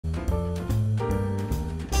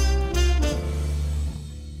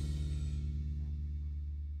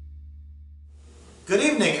Good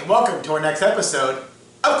evening and welcome to our next episode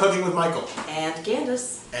of Cooking with Michael. And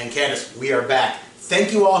Candace. And Candace, we are back.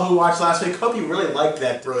 Thank you all who watched last week. Hope you really liked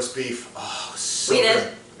that roast beef. Oh, so we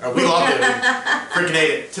good. did. We loved it. We freaking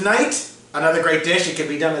ate it. Tonight, another great dish. It can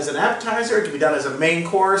be done as an appetizer. It can be done as a main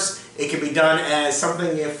course. It can be done as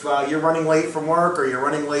something if you're running late from work or you're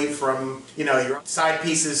running late from, your side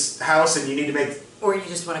piece's house and you need to make... Or you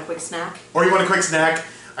just want a quick snack. Or you want a quick snack.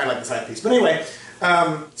 I like the side piece. But anyway...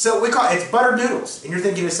 so we call it's buttered noodles, and you're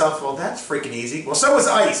thinking to yourself, well, that's freaking easy. Well, so is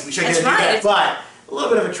ice. We should get into that, but a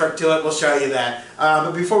little bit of a trick to it. We'll show you that.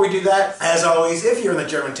 But before we do that, as always, if you're in the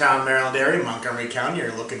Germantown, Maryland area, Montgomery County,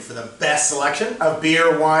 you're looking for the best selection of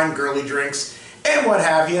beer, wine, girly drinks, and what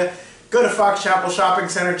have you. Go to Fox Chapel Shopping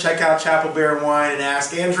Center, check out Chapel Beer and Wine, and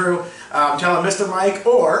ask Andrew. Tell him Mr. Mike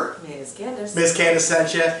or Miss Candace. Miss Candace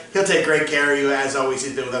sent you. He'll take great care of you. As always,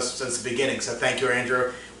 he's been with us since the beginning. So thank you,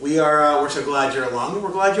 Andrew. We're so glad you're along, and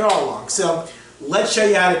we're glad you're all along. So let's show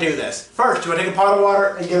you how to do this. First, you want to take a pot of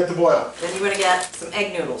water and get it to boil. Then you want to get some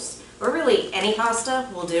egg noodles. Or really, any pasta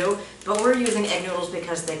will do, but we're using egg noodles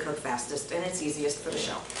because they cook fastest and it's easiest for the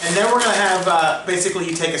show. And then we're going to have, basically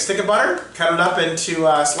you take a stick of butter, cut it up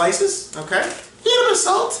into slices, okay? A little bit of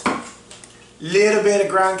salt, little bit of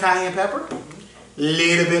ground cayenne pepper,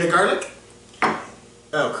 little bit of garlic.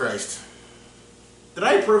 Oh, Christ. Did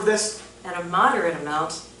I approve this? And a moderate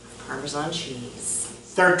amount of Parmesan cheese.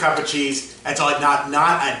 Third cup of cheese. That's all. Not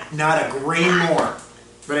a grain more.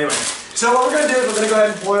 But anyway, so what we're going to do is we're going to go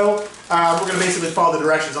ahead and boil. We're going to basically follow the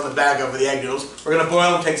directions on the bag over the egg noodles. We're going to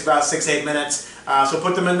boil them. It takes about 6-8 minutes. So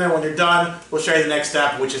put them in there. When you're done, we'll show you the next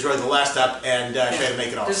step, which is really the last step, and show you how to make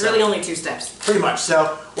it all. There's really only 2 steps. Pretty much. So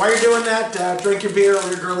while you're doing that, drink your beer or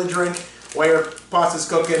your girly drink. While your pasta's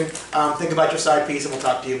cooking, think about your side piece, and we'll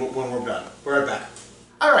talk to you when we're done. We're right back.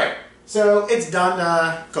 All right. So it's done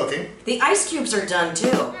cooking. The ice cubes are done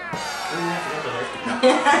too. So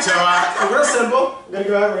real simple. We're gonna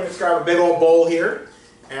go ahead and we're gonna grab a big old bowl here,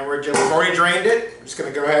 and we've already drained it. I'm just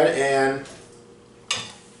gonna go ahead and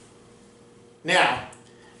now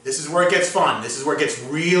this is where it gets fun. This is where it gets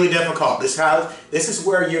really difficult. This is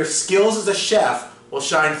where your skills as a chef will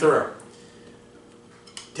shine through.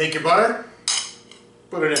 Take your butter,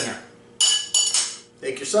 put it in there.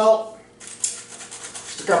 Take your salt.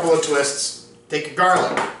 A couple of twists. Take your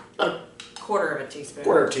garlic. Quarter of a teaspoon.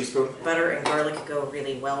 Quarter of a teaspoon. Butter and garlic go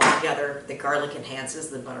really well together. The garlic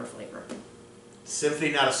enhances the butter flavor.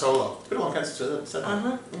 Symphony, not a solo. It's been a long time since I've done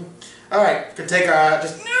that. Uh-huh. All right, can take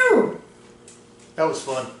no. That was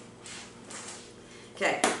fun.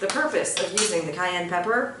 Okay, the purpose of using the cayenne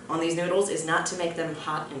pepper on these noodles is not to make them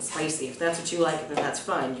hot and spicy. If that's what you like, then that's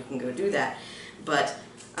fine. You can go do that. But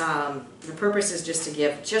the purpose is just to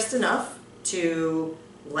give just enough to,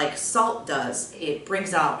 like salt does, it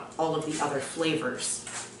brings out all of the other flavors.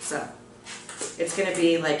 So it's going to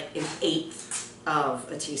be like 1/8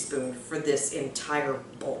 of a teaspoon for this entire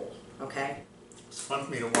bowl, okay? It's fun for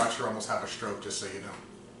me to watch her almost have a stroke, just so you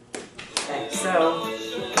know. Okay, so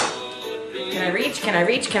can I reach? Can I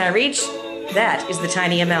reach? Can I reach? That is the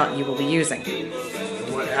tiny amount you will be using.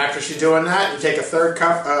 After she's doing that, you take a 1/3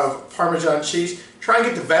 cup of Parmesan cheese. Try and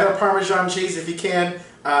get the better Parmesan cheese if you can.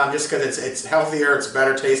 Just because it's healthier, it's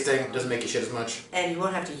better tasting, doesn't make you shit as much. And you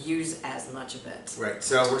won't have to use as much of it. Right,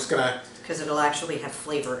 so we're just gonna... Because it'll actually have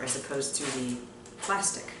flavor as opposed to the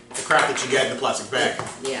plastic. The crap that you get in the plastic bag.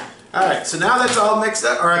 Yeah. Alright, so now that's all mixed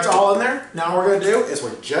up, or it's all in there, now what we're gonna do is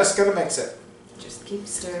we're just gonna mix it. Just keep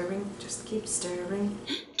stirring, just keep stirring.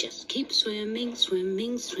 Just keep swimming,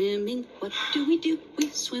 swimming, swimming. What do?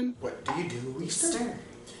 We swim. What do? We Stir.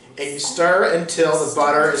 And you stir until the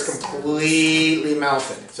butter is completely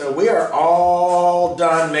melted. So we are all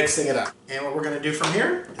done mixing it up. And what we're going to do from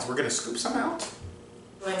here is we're going to scoop some out.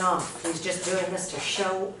 Showing off. He's just doing this to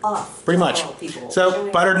show off. Pretty much.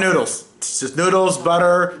 So buttered noodles. It's just noodles,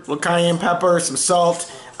 butter, a little cayenne pepper, some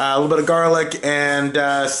salt, a little bit of garlic, and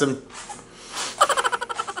some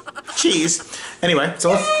cheese. Anyway, so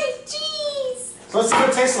let's see what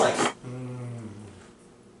it tastes like.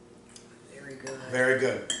 Very good. Very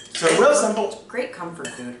good. So real simple. Great comfort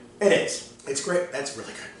food. It is. It's great. That's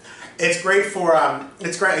really good. It's great for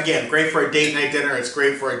great for a date night dinner. It's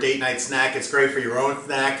great for a date night snack. It's great for your own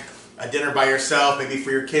snack, a dinner by yourself, maybe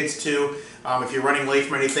for your kids too. If you're running late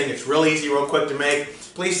from anything, it's real easy, real quick to make.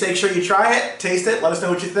 Please make sure you try it, taste it, let us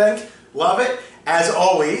know what you think. Love it. As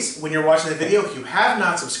always, when you're watching the video, if you have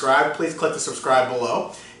not subscribed, please click the subscribe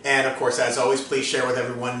below. And of course, as always, please share with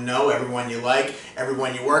everyone you know, everyone you like,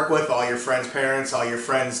 everyone you work with, all your friends' parents, all your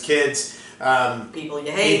friends' kids, People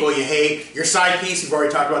you hate. People you hate. Your side piece, we've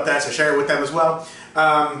already talked about that, so share it with them as well.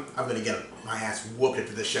 I'm going to get my ass whooped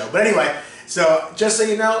after this show. But anyway, so just so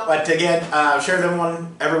you know, but again, share them with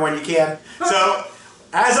everyone you can. So,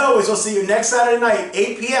 as always, we'll see you next Saturday night,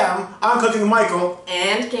 8 p.m. on Cooking with Michael.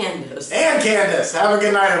 And Candace. And Candace. Have a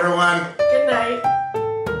good night, everyone. Good night.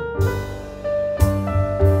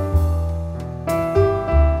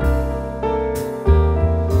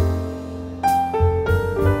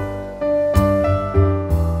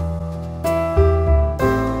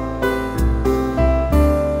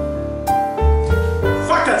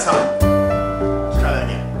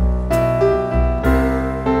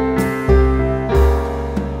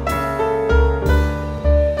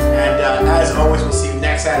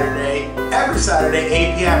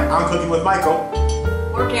 Saturday, 8 p.m. on Cooking with Michael.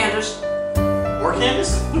 Or Candace. Or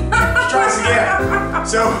Candace? Let's try this again.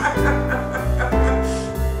 So,